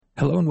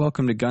Hello and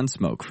welcome to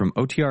Gunsmoke from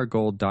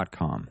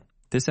OTRGold.com.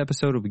 This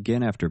episode will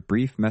begin after a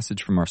brief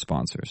message from our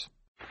sponsors.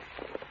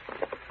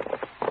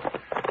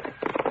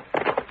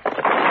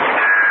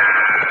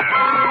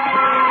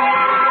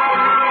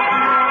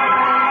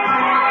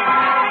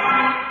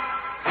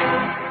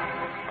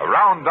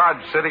 Around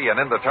Dodge City and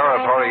in the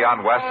territory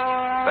on West,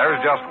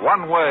 there's just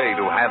one way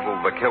to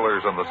handle the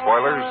killers and the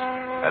spoilers,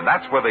 and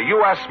that's with a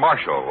U.S.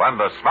 Marshal and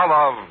the smell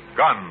of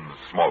gun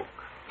smoke.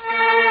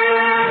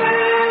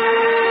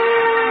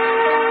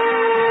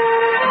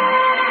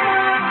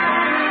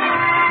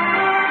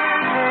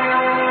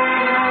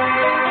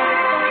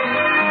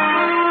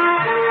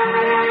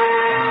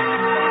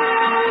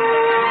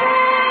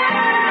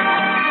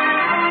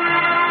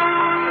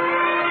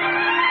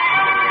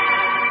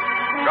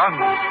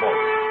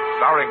 Gunsmoke,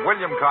 starring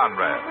William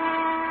Conrad.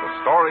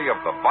 The story of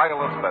the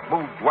violence that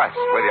moved west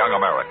with young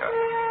America.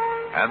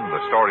 And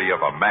the story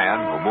of a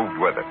man who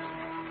moved with it.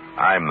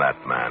 I'm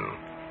that man.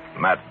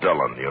 Matt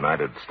Dillon,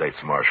 United States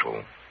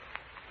Marshal.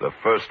 The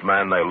first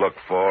man they look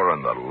for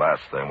and the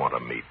last they want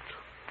to meet.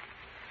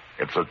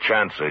 It's a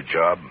chancy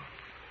job,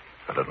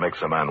 and it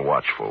makes a man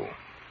watchful.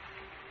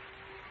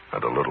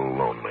 And a little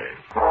lonely.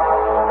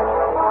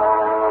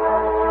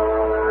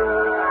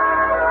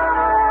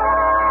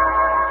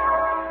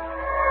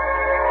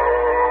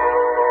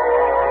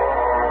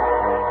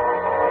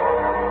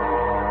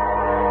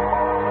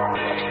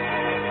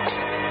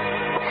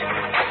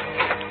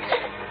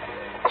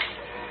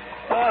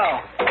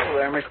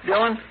 Mr.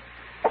 Dillon.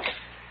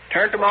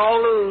 Turned them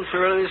all loose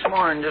early this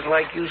morning, just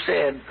like you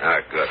said.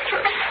 Good,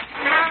 Chester.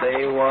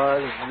 They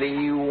was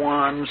the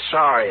one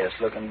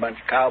sorriest-looking bunch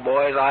of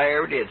cowboys I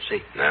ever did see.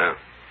 Yeah?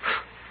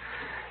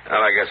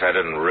 Well, I guess I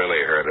didn't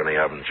really hurt any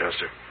of them,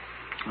 Chester.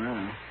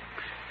 Well,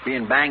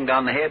 being banged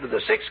on the head with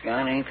a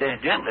six-gun ain't the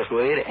gentlest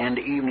way to end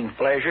evening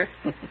pleasure.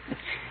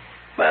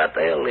 But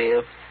they'll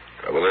live.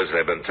 Trouble is,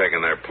 they've been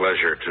taking their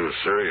pleasure too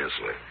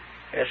seriously.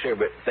 Yes, sir,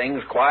 but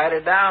things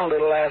quieted down a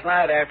little last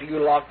night after you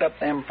locked up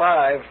them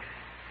five.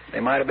 They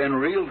might have been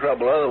real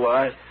trouble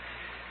otherwise.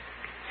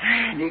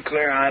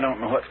 Declare, I don't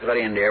know what's got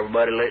into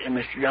everybody lately,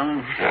 Mr.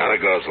 Dillon. Well,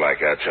 it goes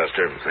like that,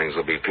 Chester. Things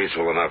will be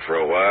peaceful enough for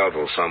a while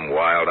till some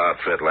wild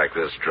outfit like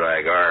this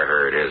drag our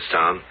herd his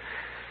town.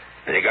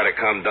 And you got to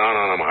come down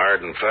on them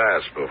hard and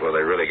fast before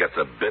they really get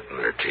the bit in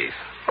their teeth.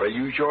 Well,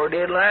 you sure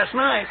did last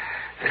night.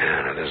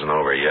 Yeah, and it isn't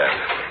over yet.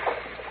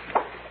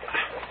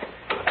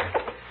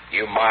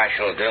 You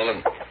Marshal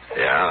Dillon?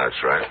 Yeah,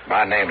 that's right.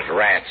 My name's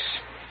Rance.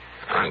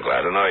 I'm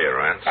glad to know you,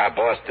 Rance. I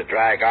bossed the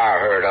drag our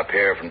herd up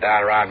here from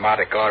down around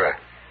Monte Carlo.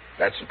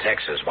 That's in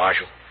Texas,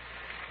 Marshal.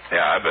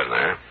 Yeah, I've been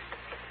there.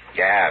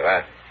 Yeah,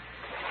 well,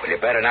 you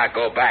better not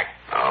go back.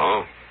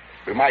 Oh?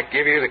 We might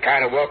give you the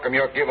kind of welcome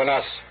you're giving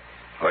us.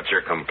 What's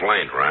your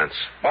complaint, Rance?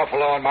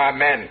 Buffalo and my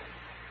men.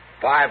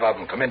 5 of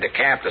them come into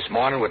camp this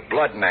morning with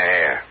blood in their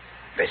hair.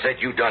 They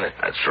said you done it.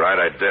 That's right,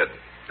 I did.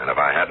 And if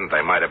I hadn't,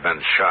 they might have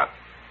been shot.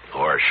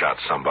 Or shot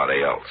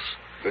somebody else.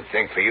 Good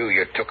thing for you,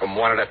 you took them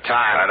one at a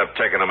time. I'd have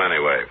taken them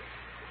anyway.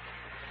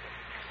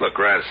 Look,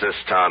 Rance, this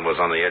town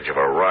was on the edge of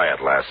a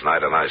riot last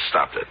night, and I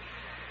stopped it.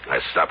 I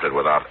stopped it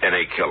without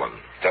any killing.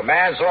 It's a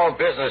man's own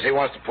business he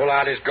wants to pull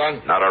out his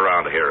gun. Not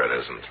around here, it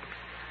isn't.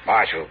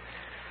 Marshal,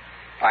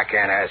 I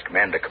can't ask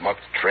men to come up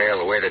the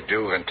trail the way they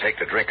do and take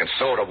to drinking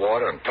soda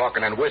water and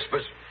talking in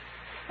whispers.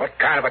 What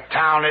kind of a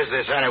town is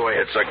this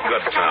anyway? It's a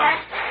good town.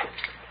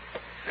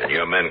 And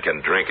your men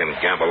can drink and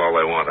gamble all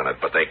they want in it,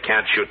 but they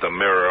can't shoot the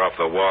mirror off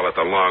the wall at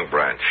the Long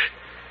Branch.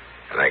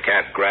 And they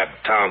can't grab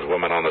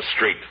townswomen on the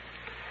street.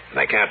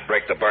 And they can't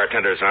break the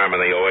bartender's arm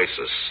in the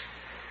Oasis.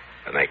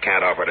 And they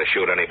can't offer to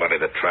shoot anybody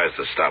that tries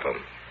to stop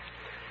them.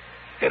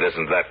 It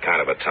isn't that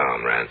kind of a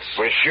town, Rance.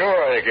 For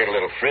sure, they get a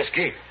little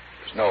frisky.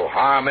 There's no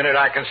harm in it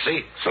I can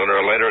see. Sooner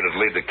or later, it'd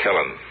lead to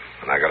killing.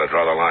 And I gotta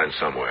draw the line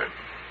somewhere.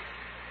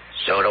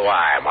 So do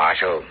I,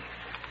 Marshal.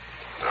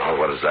 Now,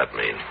 what does that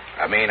mean?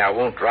 I mean, I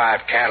won't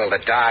drive cattle to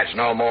Dodge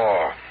no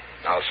more.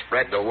 I'll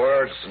spread the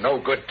word it's a no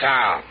good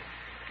town.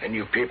 Then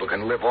you people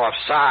can live off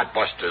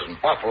sodbusters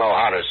and buffalo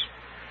hunters.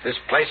 This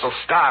place will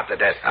starve to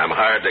death. I'm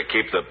hired to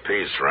keep the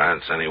peace,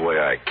 Rance, any way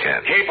I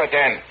can. Keep it,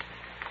 then.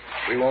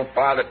 We won't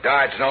bother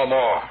Dodge no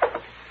more.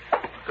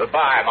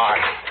 Goodbye,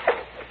 Marshal.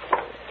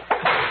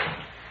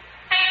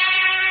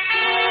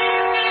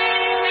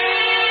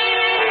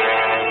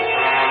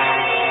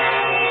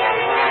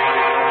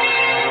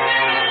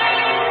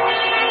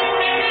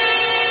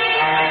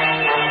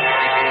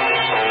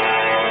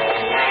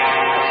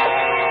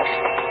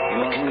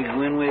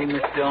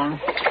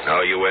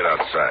 No, you wait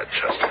outside,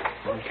 Chester.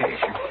 Okay,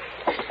 sir.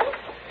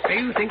 What do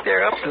you think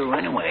they're up to,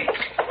 anyway?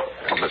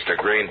 Mr.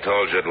 Green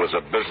told you it was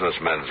a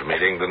businessmen's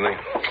meeting, didn't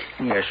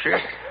he? Yes, sir.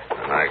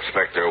 And I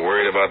expect they're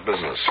worried about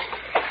business.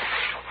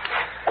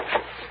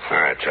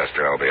 All right,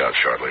 Chester, I'll be out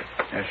shortly.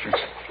 Yes, sir.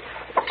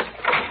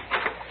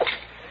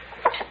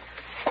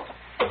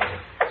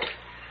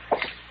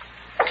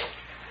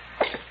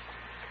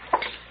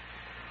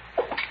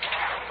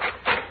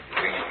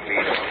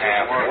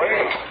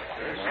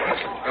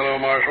 Hello,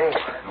 Marshal.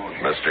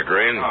 Mr.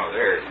 Green. Oh,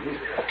 there.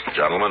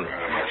 Gentlemen.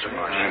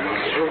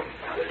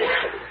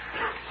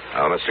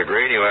 Oh, Mr.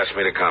 Green, you asked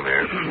me to come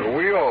here.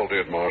 We all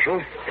did, Marshal.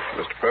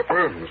 Mr.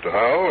 Pepper, Mr.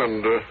 Howe,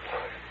 and,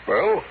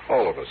 well,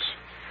 all of us.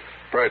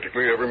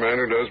 Practically every man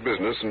who does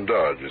business in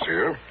Dodge is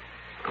here.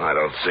 I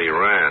don't see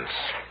Rance.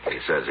 He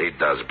says he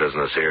does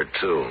business here,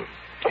 too.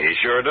 He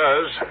sure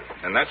does,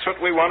 and that's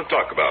what we want to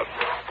talk about.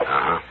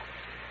 Uh-huh.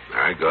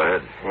 All right, go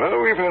ahead.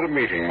 Well, we've had a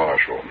meeting,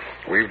 Marshal.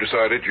 We've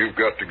decided you've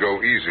got to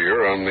go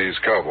easier on these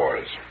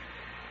cowboys.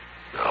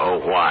 Oh,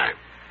 why?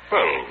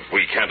 Well,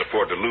 we can't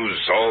afford to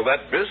lose all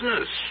that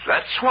business.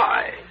 That's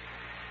why.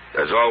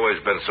 There's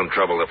always been some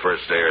trouble the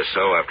first day or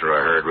so after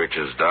a herd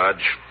reaches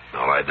Dodge.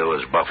 All I do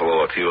is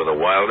buffalo a few of the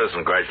wildest,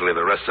 and gradually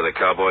the rest of the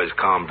cowboys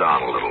calm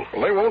down a little.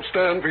 Well, they won't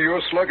stand for your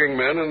slugging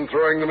men and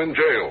throwing them in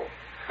jail.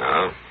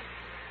 Huh?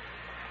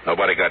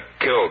 Nobody got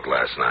killed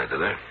last night,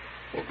 did they?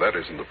 Well, that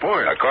isn't the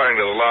point.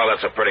 According to the law,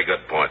 that's a pretty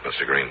good point,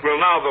 Mr. Green. Well,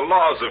 now, the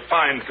law's a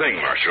fine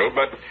thing, Marshal,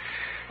 but,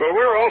 well,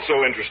 we're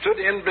also interested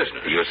in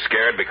business. Are you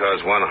scared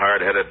because one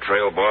hard-headed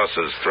trail boss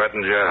has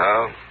threatened you,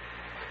 Hal?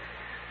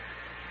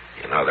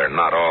 You know, they're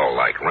not all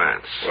like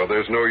Rance. Well,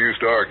 there's no use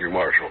to argue,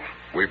 Marshal.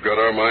 We've got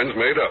our minds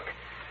made up.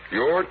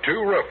 You're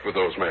too rough with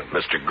those men.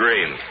 Mr.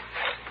 Green,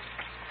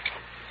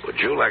 would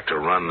you like to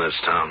run this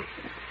town?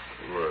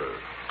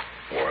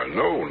 Why,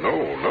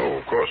 no,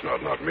 of course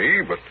not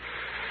me, but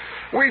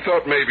we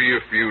thought maybe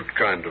if you'd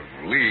kind of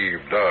leave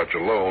Dodge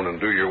alone and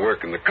do your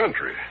work in the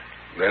country,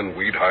 then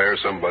we'd hire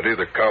somebody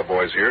the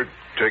cowboys here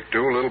take to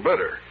a little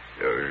better,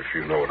 if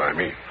you know what I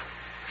mean.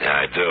 Yeah,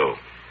 I do.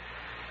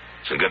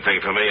 It's a good thing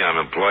for me I'm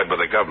employed by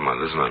the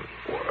government, isn't it?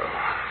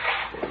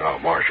 Well, now,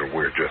 Marshal,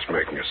 we're just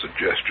making a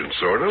suggestion,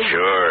 sort of.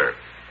 Sure.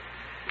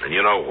 And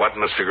you know what,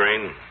 Mr.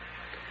 Green?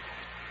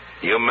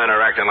 You men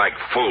are acting like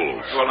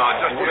fools. Well,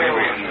 now, just...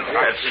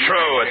 It's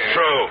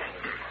true.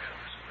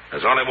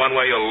 There's only one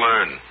way you'll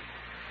learn.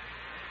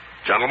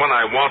 Gentlemen,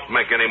 I won't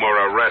make any more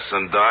arrests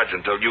in Dodge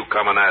until you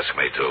come and ask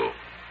me to.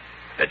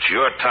 It's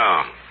your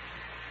town,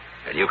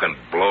 and you can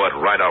blow it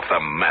right off the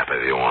map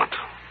if you want.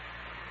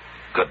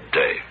 Good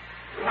day.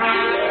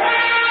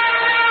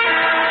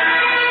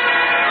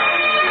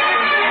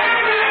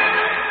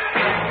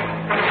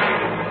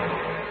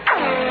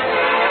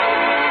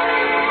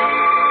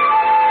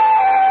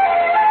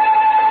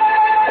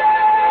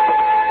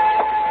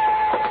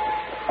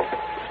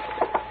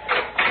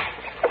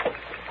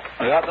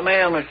 I got the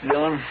mail, Mr.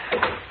 Dillon.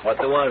 What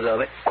there was of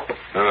it.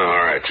 Oh,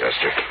 all right,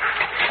 Chester.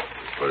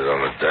 Put it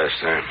on the desk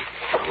there.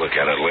 I'll look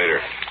at it later.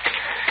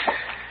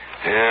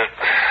 Yeah,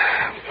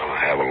 I'm going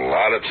to have a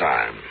lot of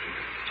time.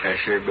 Yes,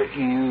 sir, but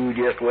you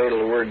just wait till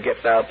the word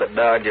gets out that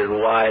Dodge is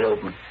wide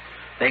open.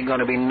 Ain't going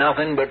to be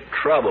nothing but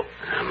trouble.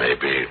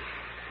 Maybe.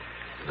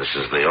 This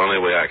is the only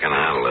way I can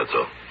handle it,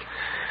 though.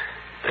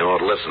 They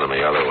won't listen to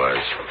me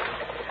otherwise.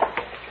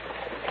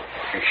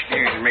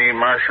 Excuse me,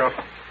 Marshal.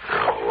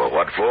 Oh, well,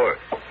 what for?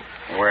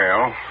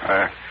 Well,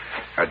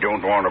 I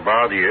don't want to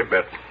bother you,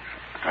 but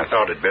I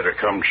thought I'd better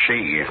come see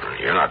you.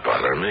 You're not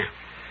bothering me.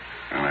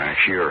 And I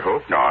sure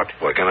hope not.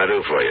 What can I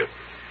do for you?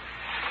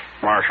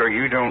 Marshal,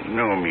 you don't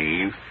know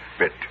me,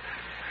 but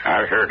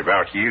I've heard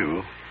about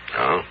you.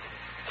 Oh?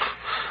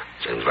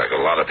 Seems like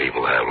a lot of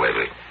people have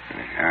lately.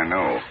 I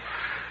know.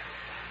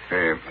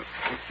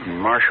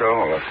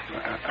 Marshal, Well,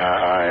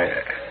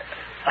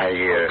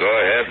 go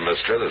ahead,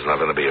 mister. There's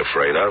nothing to be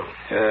afraid of.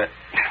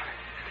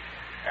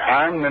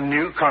 I'm the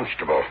new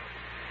constable.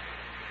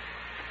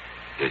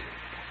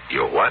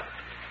 You're what?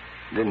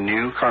 The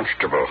new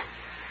constable.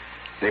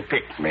 They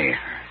picked me.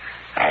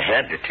 I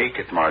had to take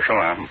it, Marshal.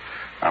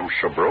 I'm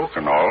so broke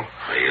and all.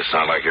 You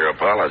sound like you're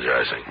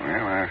apologizing.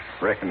 Well, I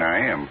reckon I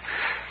am.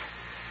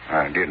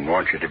 I didn't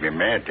want you to be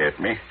mad at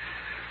me.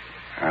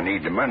 I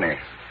need the money.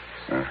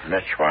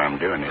 That's why I'm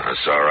doing it.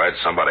 That's all right.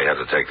 Somebody had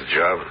to take the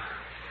job.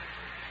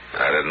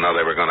 I didn't know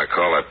they were going to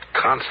call it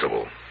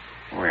constable.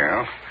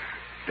 Well,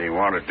 they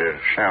wanted to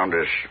sound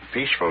as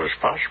peaceful as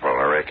possible,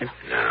 I reckon.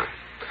 Yeah.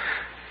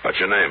 What's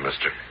your name,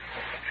 mister?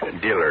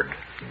 Dillard.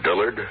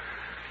 Dillard?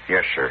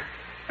 Yes, sir.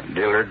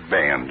 Dillard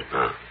Band.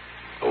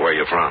 Where are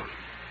you from?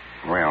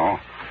 Well,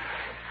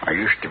 I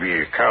used to be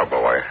a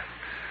cowboy.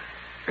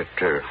 But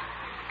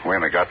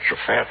when I got so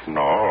fat and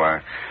all,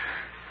 I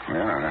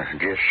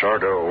just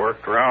sort of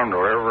worked around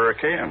wherever I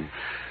can.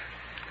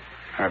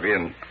 I've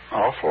been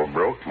awful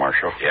broke,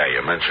 Marshal. Yeah,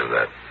 you mentioned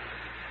that.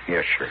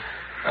 Yes, sir.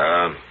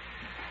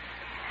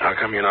 How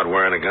come you're not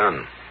wearing a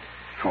gun?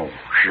 Oh,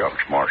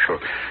 shucks, Marshal.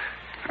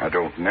 I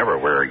don't never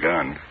wear a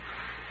gun.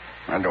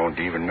 I don't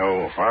even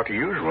know how to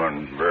use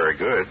one very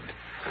good.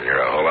 And you're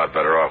a whole lot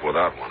better off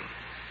without one.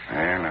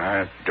 And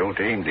I don't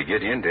aim to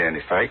get into any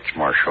fights,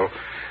 Marshal.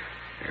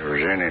 If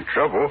there's any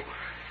trouble,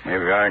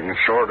 maybe I can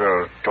sort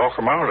of talk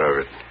them out of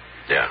it.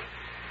 Yeah,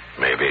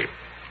 maybe.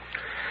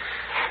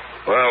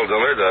 Well,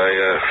 Dillard,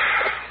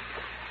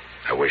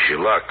 I wish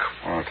you luck.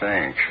 Well,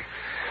 thanks.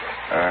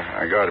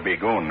 I got to be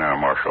going now,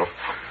 Marshal.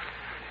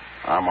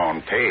 I'm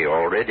on pay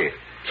already.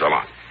 So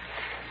long.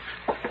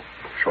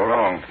 So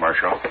long,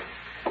 Marshal.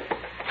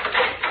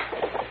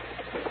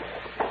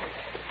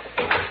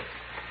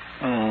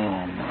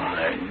 Oh,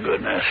 my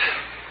goodness.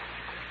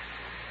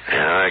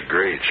 Yeah, I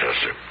agree,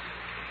 Chester.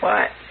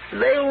 Why,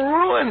 They'll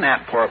ruin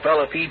that poor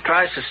fellow if he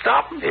tries to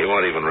stop them. He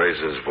won't even raise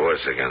his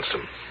voice against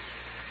him.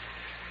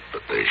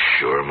 But they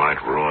sure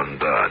might ruin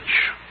Dodge.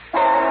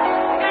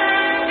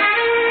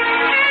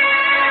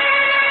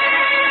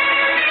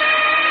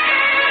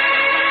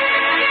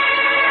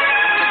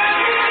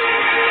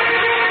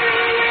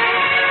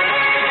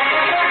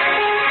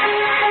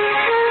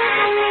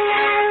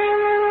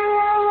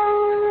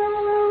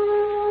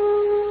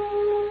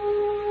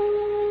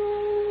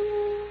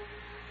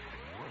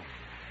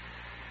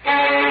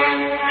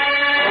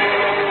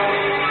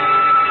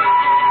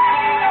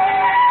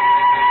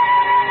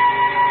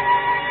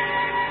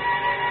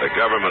 The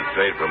government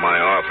paid for my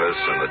office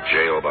and the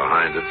jail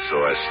behind it, so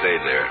I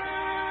stayed there.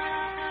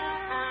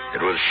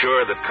 It was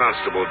sure that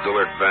Constable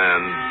Dillard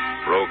Van,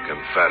 broke and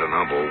fat and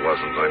humble,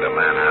 wasn't going to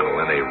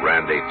manhandle any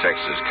randy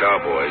Texas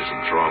cowboys and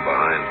throw them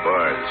behind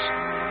bars.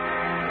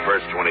 The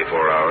first 24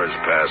 hours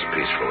passed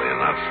peacefully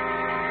enough.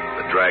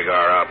 The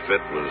Dragar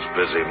outfit was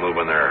busy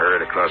moving their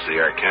herd across the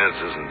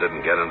Arkansas and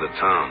didn't get into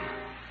town.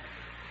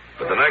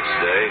 But the next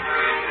day,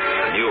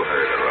 a new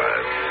herd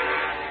arrived.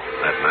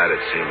 That night, it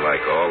seemed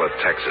like all of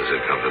Texas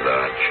had come to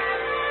Dodge.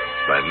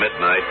 By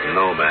midnight,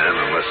 no man,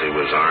 unless he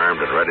was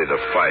armed and ready to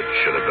fight,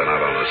 should have been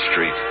out on the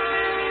street.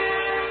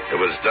 It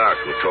was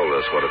Doc who told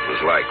us what it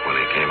was like when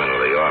he came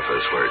into the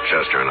office where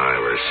Chester and I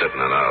were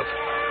sitting it out,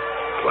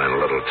 playing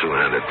a little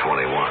two-handed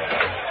 21.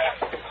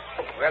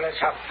 Well, it's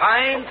a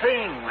fine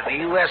thing when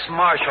the U.S.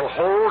 Marshal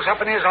holds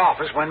up in his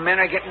office when men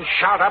are getting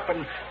shot up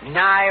and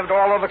knifed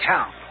all over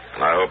town.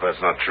 I hope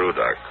that's not true,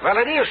 Doc. Well,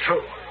 it is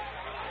true.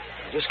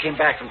 I just came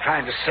back from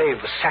trying to save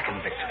the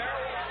second victim.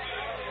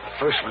 The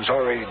first one's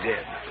already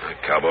dead.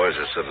 Cowboys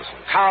or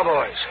citizens?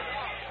 Cowboys.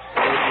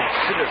 They'd been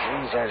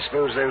citizens, I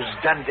suppose those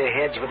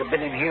dunderheads would have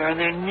been in here on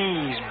their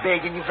knees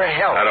begging you for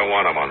help. I don't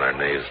want them on their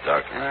knees,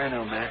 Doc. I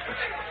know, Matt, but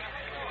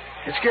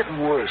it's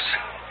getting worse.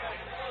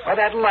 Why,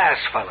 that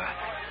last fella,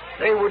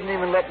 they wouldn't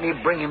even let me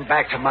bring him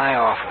back to my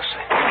office.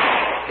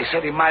 They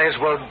said he might as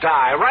well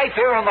die right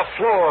there on the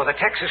floor of the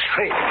Texas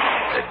train.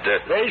 They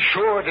did? They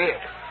sure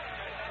did.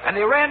 And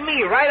they ran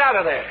me right out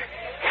of there.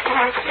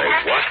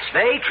 They what?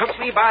 They took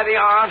me by the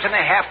arms and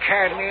they half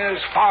carried me as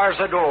far as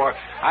the door.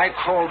 I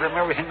called them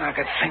everything I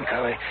could think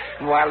of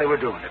while they were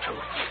doing it to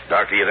him.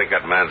 Doctor, you think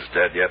that man's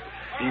dead yet?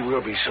 He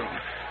will be soon.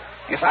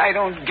 If I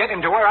don't get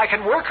him to where I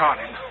can work on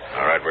him.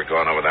 All right, we're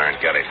going over there and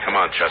get him. Come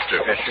on,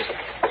 Chester. Yes, sir.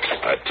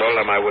 I told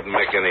him I wouldn't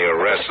make any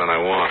arrests, and I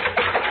won't.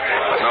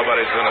 But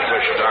nobody's going to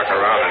push Doc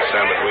around and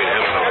stand between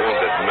him and a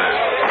wounded man.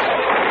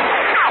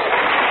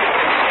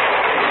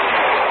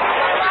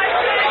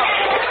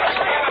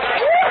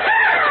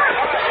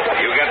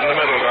 You get in the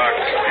middle, Doc.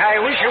 I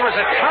wish there was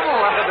a tunnel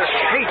under the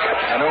street.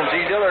 I don't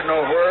see Dillard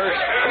nowhere.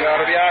 He ought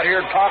to be out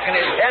here talking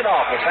his head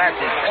off if that's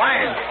his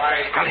plan.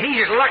 Well,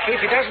 he's lucky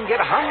if he doesn't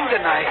get hung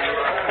tonight.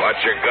 Watch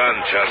your gun,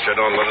 Chester.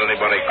 Don't let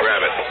anybody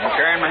grab it. I'm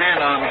carrying my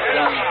hand on his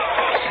gun.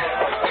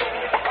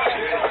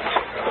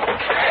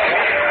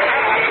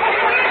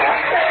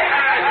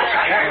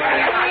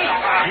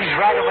 He's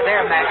right over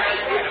there, Max,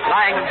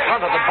 lying in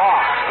front of the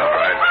bar. All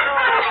right.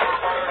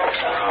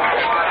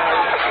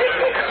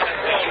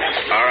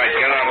 All right,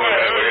 get out of the way,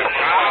 will you?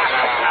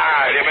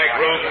 Will you make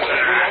room?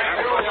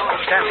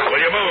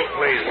 Will you move,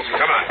 please?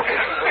 Come on.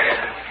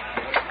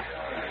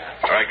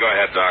 All right, go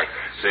ahead, Doc.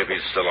 See if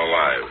he's still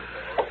alive.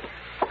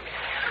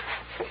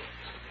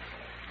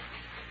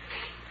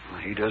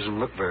 Well, he doesn't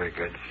look very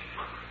good.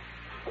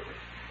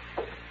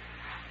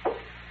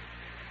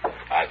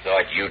 I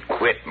thought you'd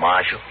quit,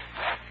 Marshal.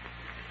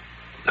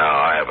 No,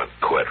 I haven't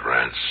quit,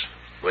 Rance.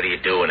 What are you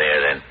doing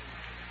there, then?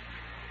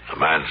 A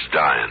man's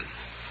dying.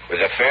 With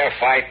a fair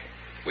fight,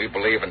 we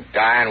believe in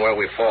dying where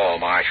we fall,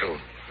 Marshal.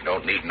 We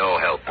don't need no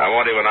help. I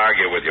won't even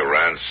argue with you,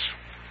 Rance.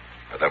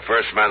 But the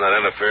first man that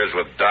interferes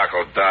with Doc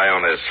will die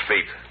on his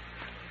feet.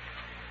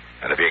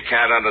 And if you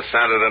can't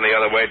understand it any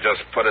other way,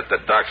 just put it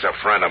that Doc's a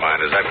friend of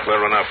mine. Is that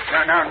clear enough?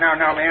 Now,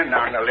 man.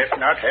 Now, let's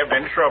not have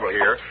any trouble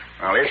here.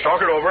 Now, let's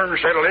talk it over and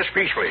settle this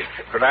peacefully.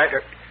 Could I...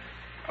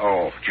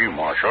 Oh, it's you,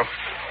 Marshal.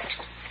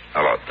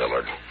 Hello,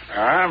 Dillard.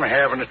 I'm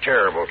having a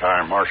terrible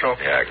time, Marshal.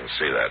 Yeah, I can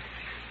see that.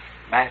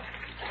 Matt?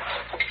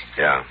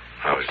 Yeah.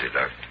 How is he,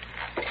 Doc?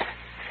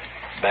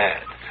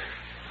 Bad.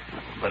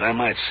 But I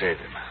might save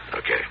him.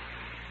 Okay.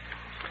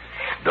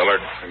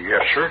 Dillard?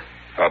 Yes, sir?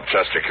 Help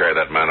Chester carry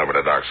that man over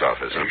to Doc's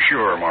office. Huh?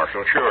 Sure,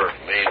 Marshal, sure.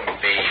 Leave him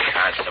be,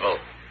 Constable.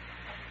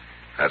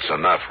 That's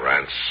enough,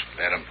 Rance.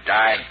 Let him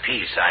die in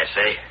peace, I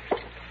say.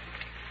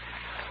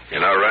 You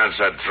know, Rance,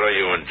 I'd throw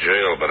you in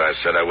jail, but I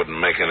said I wouldn't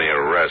make any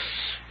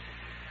arrests.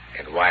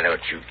 And why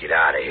don't you get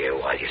out of here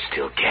while you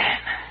still can?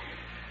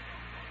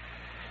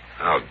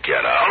 I'll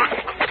get out.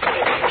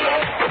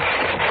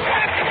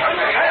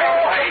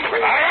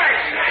 All right.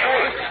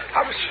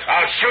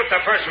 I'll shoot the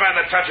first man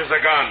that touches the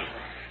gun.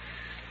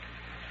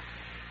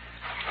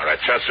 All right,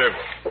 Chester.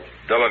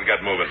 Dillard,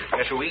 get moving.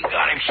 Yes, we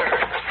got him, sir.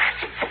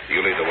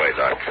 You lead the way,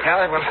 Doc.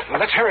 Yeah, well,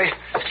 let's hurry.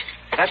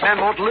 That man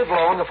won't live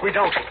long if we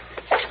don't.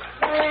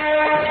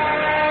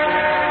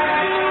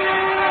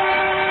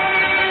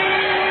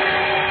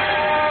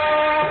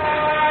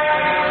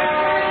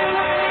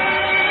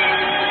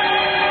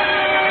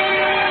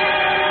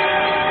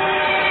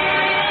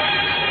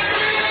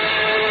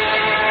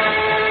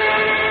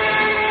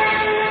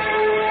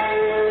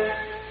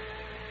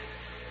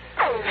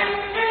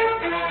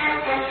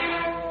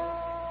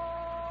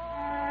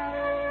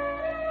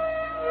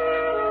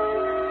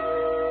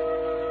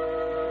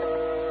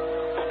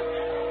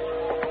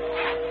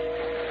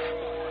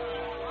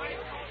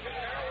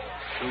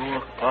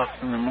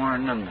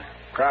 morning, and the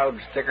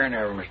crowd's thicker than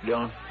ever, Mr.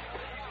 Dillon.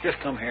 Just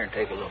come here and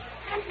take a look.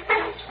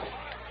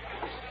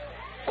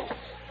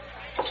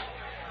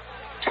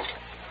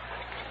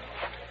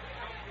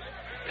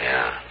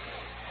 Yeah.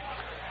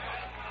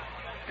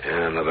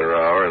 Yeah, another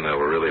hour and they'll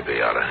really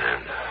be out of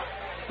hand.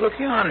 Look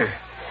yonder.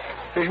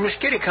 There's Miss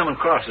Kitty coming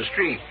across the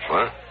street.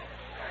 What?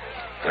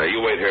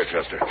 You wait here,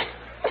 Chester.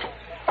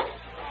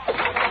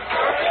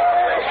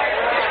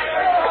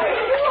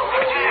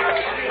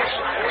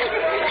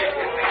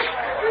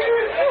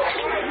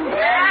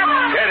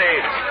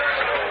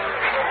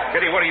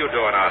 Kitty, what are you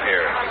doing out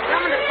here?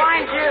 Coming to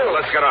find you. Well,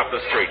 let's get off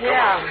the street. Come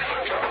on.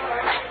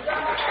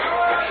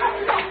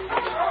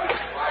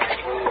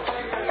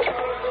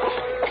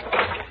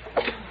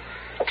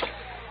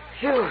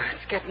 Phew,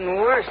 it's getting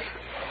worse.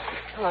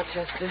 Hello,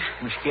 Chester.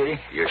 Miss Kitty?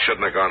 You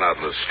shouldn't have gone out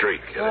in the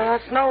street, Kitty. Well,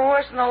 it's no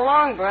worse than a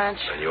Long Branch.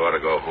 Then you ought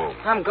to go home.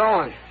 I'm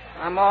going.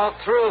 I'm all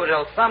through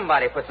till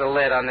somebody puts a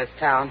lid on this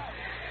town.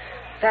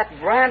 That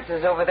Brance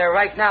is over there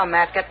right now,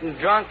 Matt, getting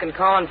drunk and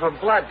calling for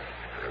blood.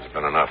 There's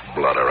been enough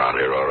blood around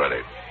here already.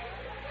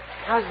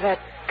 How's that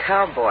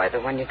cowboy,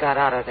 the one you got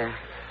out of there?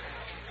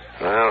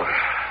 Well,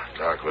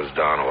 Doc was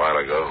down a while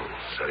ago.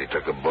 Said he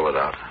took a bullet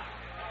out.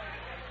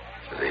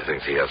 Says he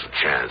thinks he has a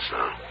chance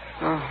now.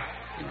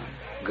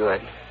 Oh,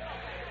 good.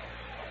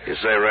 You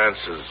say Rance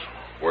is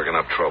working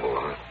up trouble,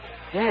 huh?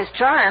 Yeah, he's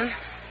trying.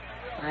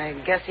 I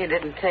guess he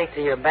didn't take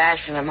to your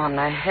bashing him on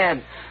the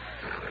head.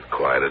 Well, it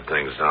quieted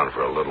things down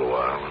for a little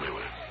while,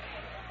 anyway.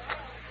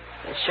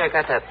 They sure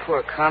got that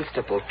poor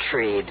constable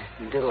treed.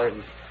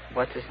 Dillard,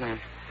 what's his name?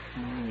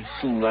 He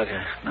seemed like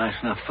a nice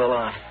enough fellow.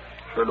 I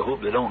sort of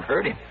hope they don't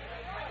hurt him.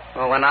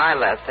 Well, when I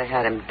left, they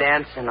had him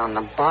dancing on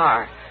the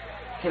bar.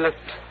 He looked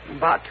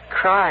about to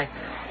cry.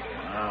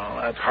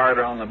 Well, that's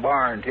harder on the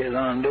bar than 'tis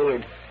on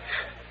Dillard.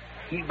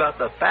 He's about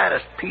the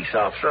fattest peace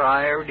officer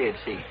I ever did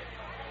see.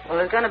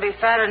 Well, he's going to be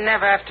fatter than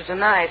ever after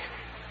tonight.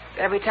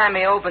 Every time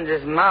he opens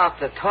his mouth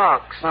to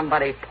talk,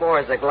 somebody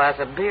pours a glass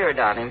of beer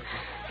down him.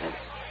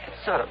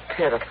 It's sort of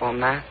pitiful,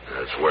 Matt.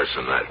 It's worse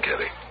than that,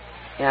 Kitty.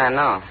 Yeah, I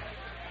know.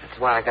 That's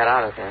why I got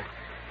out of there.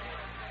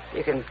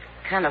 You can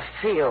kind of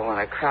feel when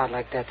a crowd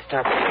like that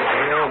starts to get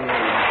real mean.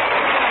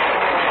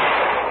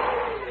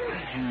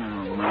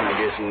 I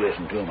just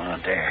listen to him out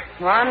there.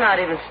 Well, I'm not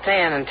even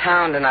staying in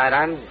town tonight.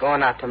 I'm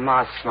going out to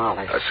Ma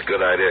Smalley's. That's a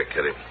good idea,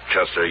 Kitty.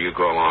 Chester, you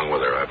go along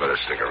with her. I better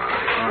stick around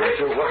here. All right,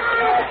 so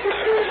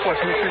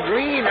what's Mr.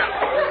 Green?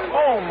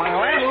 Oh, my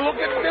land, look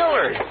at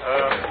Dillard.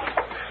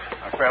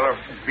 A fella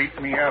beat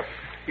me up.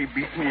 He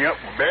beat me up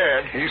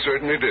bad. He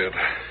certainly did.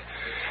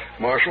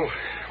 Marshal,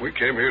 we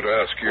came here to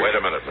ask you... Wait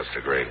a minute,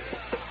 Mr. Green.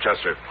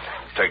 Chester,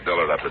 take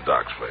Dillard up to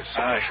Doc's place.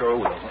 I sure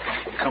will.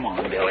 Come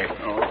on, Dilly.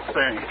 Oh,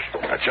 thanks.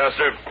 Now,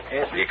 Chester,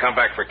 you come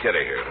back for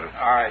Kitty here, huh?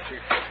 All right, sir.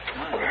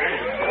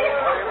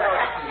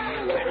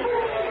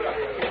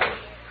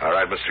 All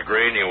right, Mr.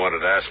 Green, you wanted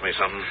to ask me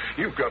something?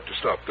 You've got to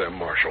stop them,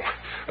 Marshal.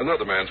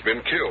 Another man's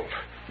been killed.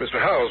 Mr.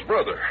 Howe's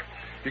brother.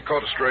 He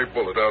caught a stray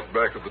bullet out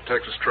back of the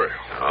Texas Trail.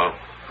 Oh?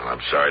 Well,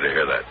 I'm sorry to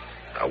hear that.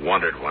 I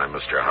wondered why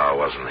Mr. Howe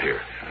wasn't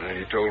here.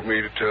 He told me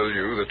to tell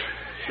you that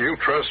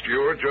he'll trust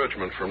your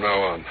judgment from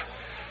now on.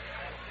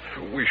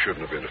 We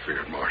shouldn't have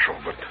interfered, Marshal,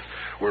 but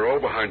we're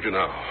all behind you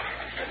now.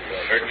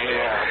 Certainly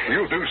are.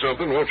 You'll do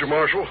something, won't you,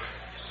 Marshal?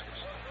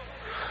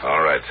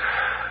 All right.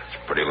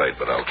 It's pretty late,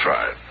 but I'll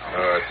try it.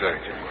 All right,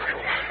 thank you, Marshal.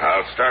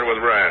 I'll start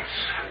with Rance.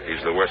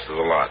 He's the worst of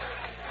the lot.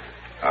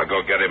 I'll go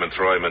get him and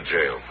throw him in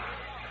jail.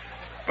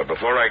 But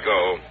before I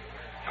go,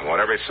 I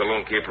want every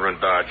saloon keeper in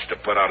Dodge to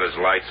put out his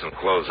lights and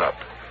close up.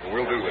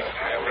 We'll do that.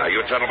 Now,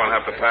 you gentlemen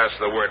have to pass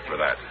the word for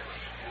that.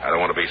 I don't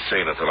want to be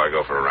seen until I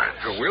go for Rance.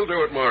 We'll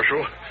do it,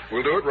 Marshal.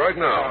 We'll do it right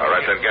now. All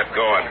right, then get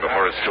going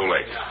before it's too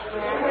late.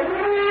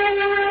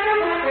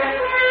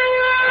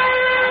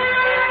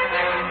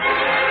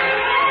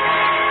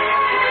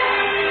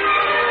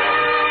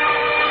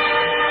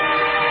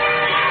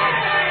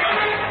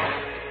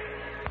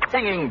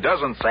 Singing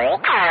doesn't say.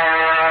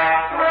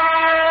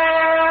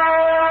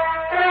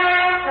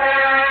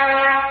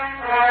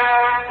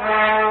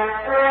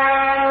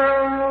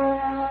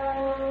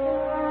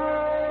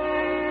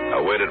 I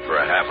waited for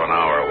a half an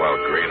hour while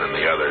Green and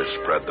the others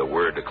spread the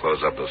word to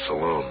close up the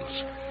saloons.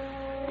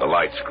 The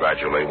lights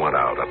gradually went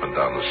out up and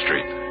down the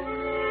street.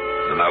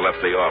 Then I left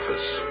the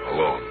office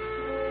alone.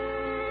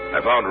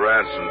 I found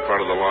Rance in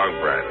front of the Long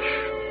Branch.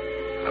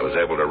 I was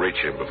able to reach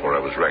him before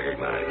I was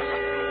recognized.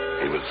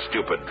 He was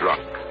stupid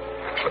drunk,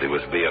 but he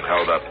was being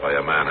held up by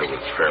a man who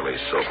was fairly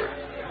sober.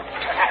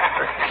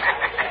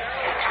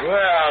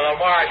 Well, the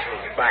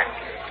marshal's back.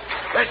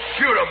 Let's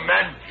shoot him,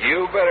 men.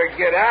 You better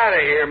get out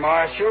of here,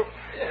 Marshal.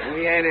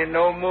 We ain't in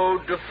no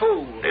mood to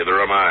fool. Neither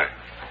am I.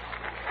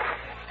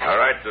 All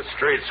right, the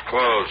street's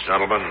closed,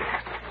 gentlemen.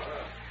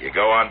 You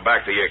go on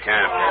back to your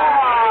camp.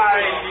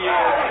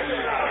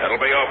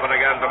 It'll be open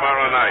again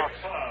tomorrow night.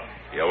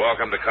 You're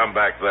welcome to come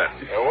back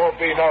then. There won't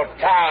be no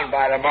town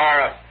by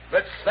tomorrow.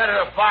 Let's set it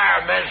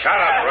afire, men. Shut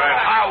up,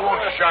 Rance. I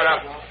won't shut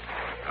up.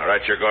 All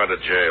right, you're going to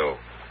jail.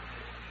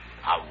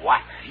 What?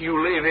 You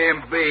leave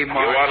him be, You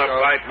Marshal. want to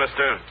fight,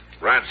 mister?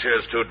 Rance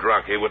here's too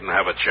drunk. He wouldn't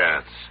have a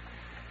chance.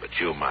 But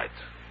you might.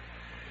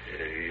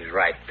 He's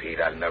right, Pete.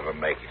 I'll never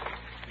make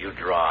it. You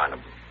draw on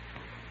him.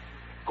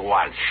 Go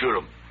on, shoot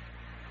him.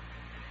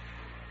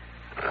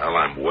 Well,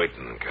 I'm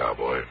waiting,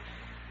 cowboy.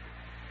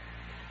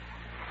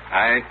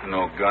 I ain't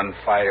no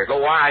gunfighter.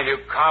 Go on, you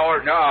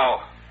coward. No.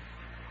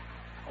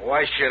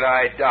 Why should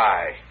I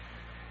die?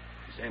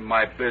 This ain't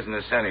my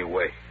business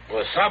anyway.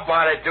 Well,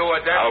 somebody do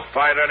it then. I'll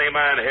fight any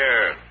man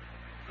here.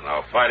 And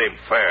I'll fight him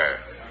fair.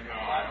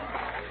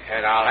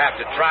 And I'll have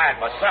to try it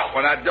myself.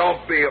 Well, now,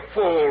 don't be a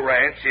fool,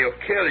 Rance. He'll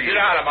kill you. Get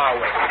out of my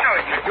way. No,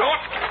 you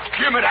don't.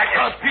 Give me that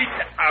gun, Pete.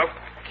 I'll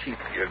keep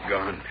your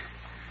gun.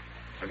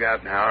 Look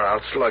out now, or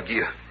I'll slug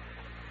you.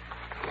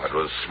 That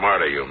was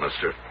smart of you,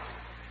 mister.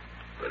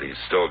 But he's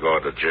still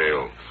going to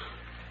jail.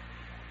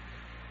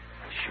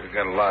 Sure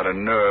got a lot of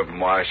nerve,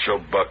 Marshal,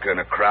 bucking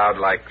a crowd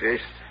like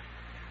this.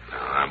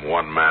 Now, I'm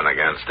one man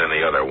against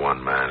any other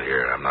one man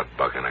here. I'm not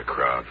bucking a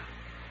crowd.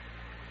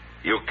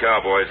 You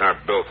cowboys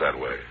aren't built that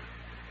way.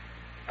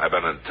 I've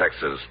been in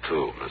Texas,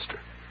 too, mister.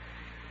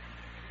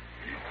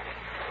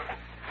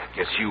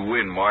 Guess you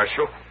win,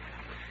 Marshal.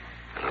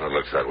 Well, it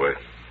looks that way.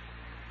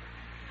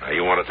 Now,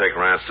 you want to take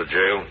Rance to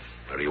jail,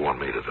 or do you want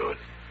me to do it?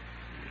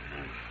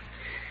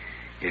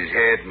 His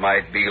head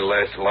might be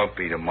less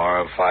lumpy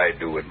tomorrow if I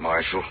do it,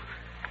 Marshal.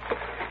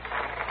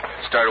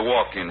 Start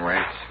walking,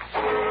 Rance.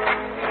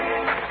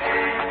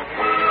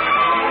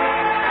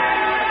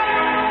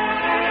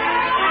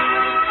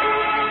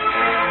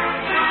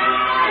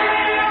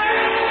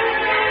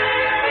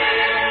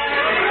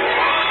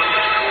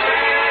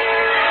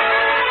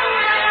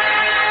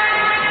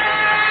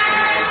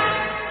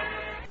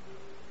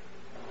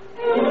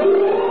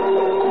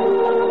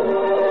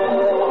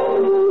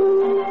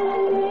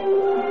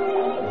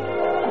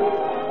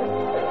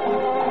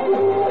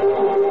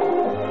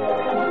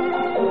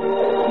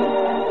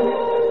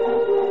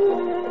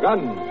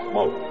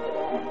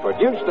 Gunsmoke.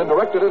 Produced and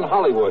directed in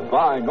Hollywood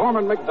by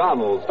Norman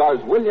Macdonald, stars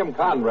William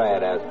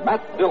Conrad as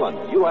Matt Dillon,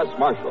 U.S.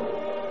 Marshal.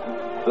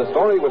 The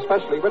story was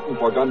specially written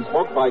for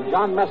Gunsmoke by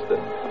John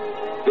Meston.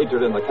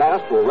 Featured in the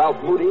cast were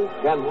Ralph Moody,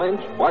 Ken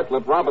Lynch,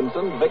 Bartlett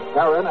Robinson, Vic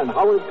Perrin, and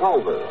Howard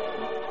Culver.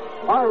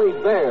 Harley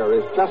Bear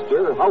is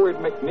Chester, Howard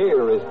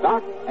McNear is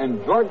Doc,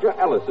 and Georgia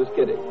Ellis is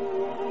Kitty.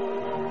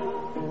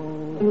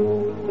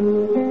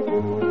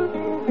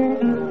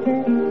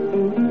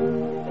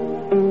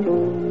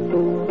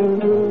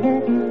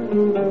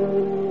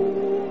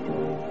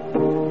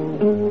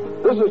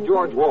 This is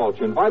George Walsh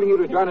inviting you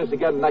to join us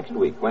again next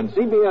week when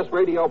CBS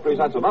Radio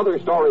presents another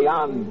story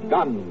on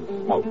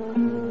Gunsmoke.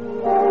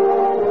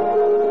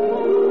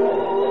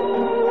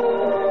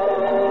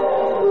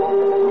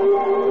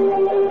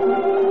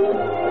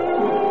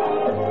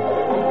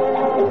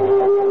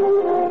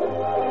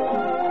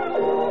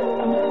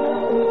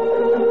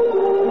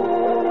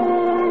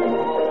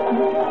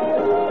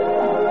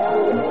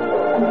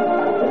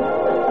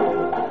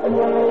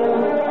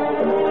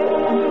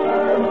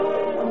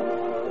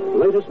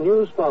 Latest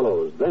news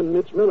follows, then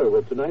Mitch Miller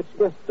with tonight's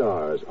guest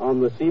stars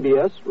on the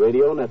CBS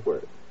Radio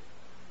Network.